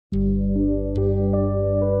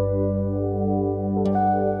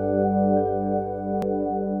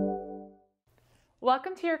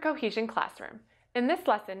Welcome to your Cohesion classroom. In this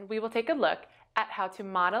lesson, we will take a look at how to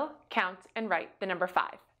model, count, and write the number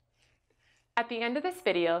 5. At the end of this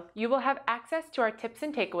video, you will have access to our tips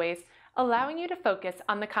and takeaways, allowing you to focus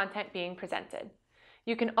on the content being presented.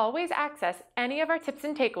 You can always access any of our tips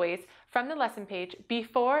and takeaways from the lesson page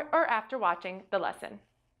before or after watching the lesson.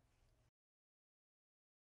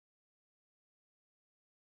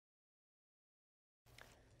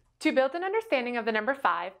 To build an understanding of the number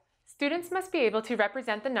 5, students must be able to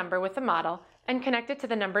represent the number with a model and connect it to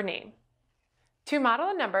the number name. To model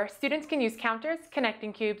a number, students can use counters,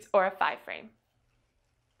 connecting cubes, or a 5-frame.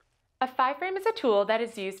 A 5-frame is a tool that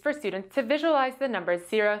is used for students to visualize the numbers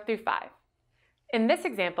 0 through 5. In this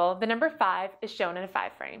example, the number 5 is shown in a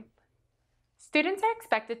 5-frame. Students are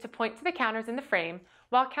expected to point to the counters in the frame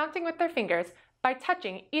while counting with their fingers by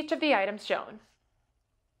touching each of the items shown.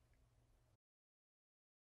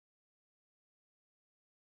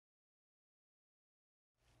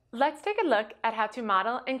 Let's take a look at how to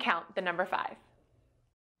model and count the number 5.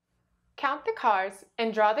 Count the cars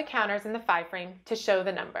and draw the counters in the 5-frame to show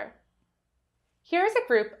the number. Here is a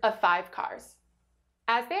group of 5 cars.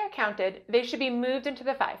 As they are counted, they should be moved into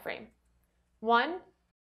the 5-frame. 1,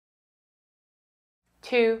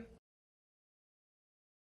 2,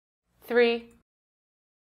 3,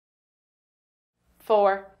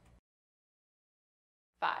 4,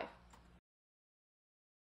 5.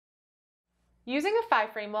 Using a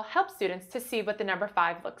 5-frame will help students to see what the number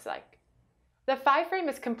 5 looks like. The 5-frame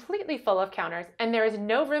is completely full of counters and there is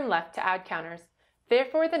no room left to add counters.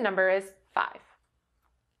 Therefore, the number is 5.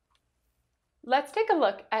 Let's take a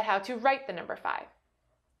look at how to write the number 5.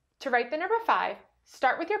 To write the number 5,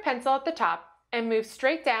 start with your pencil at the top and move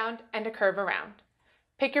straight down and a curve around.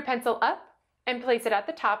 Pick your pencil up and place it at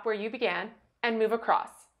the top where you began and move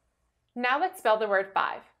across. Now let's spell the word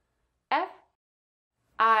 5.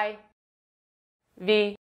 F-I-V-E.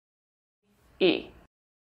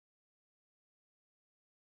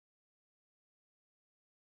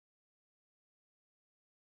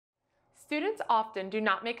 Students often do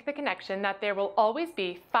not make the connection that there will always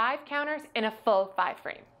be 5 counters in a full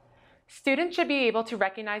 5-frame. Students should be able to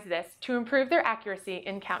recognize this to improve their accuracy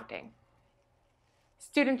in counting.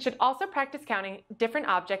 Students should also practice counting different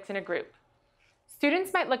objects in a group.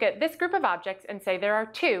 Students might look at this group of objects and say there are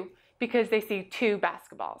 2 because they see 2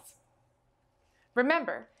 basketballs.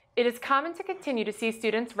 Remember, it is common to continue to see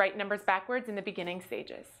students write numbers backwards in the beginning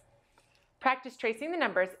stages. Practice tracing the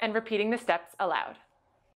numbers and repeating the steps aloud.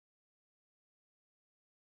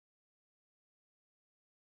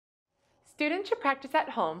 Students should practice at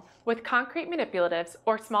home with concrete manipulatives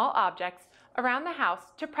or small objects around the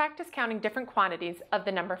house to practice counting different quantities of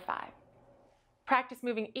the number 5. Practice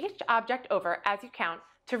moving each object over as you count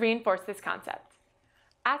to reinforce this concept.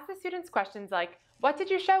 Ask the students questions like, "What did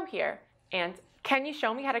you show here?" and "Can you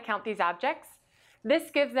show me how to count these objects?" This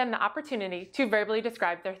gives them the opportunity to verbally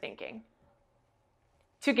describe their thinking.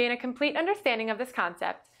 To gain a complete understanding of this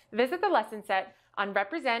concept, visit the lesson set on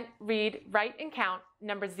Represent, Read, Write, and Count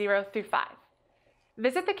numbers 0 through 5.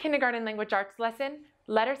 Visit the Kindergarten Language Arts lesson,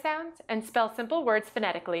 Letter Sounds, and Spell Simple Words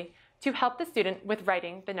Phonetically to help the student with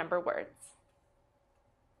writing the number words.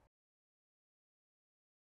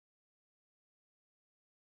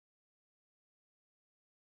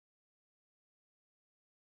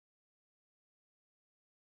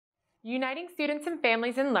 Uniting students and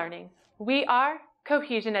families in learning, we are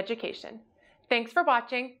Cohesion Education. Thanks for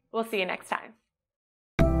watching. We'll see you next time.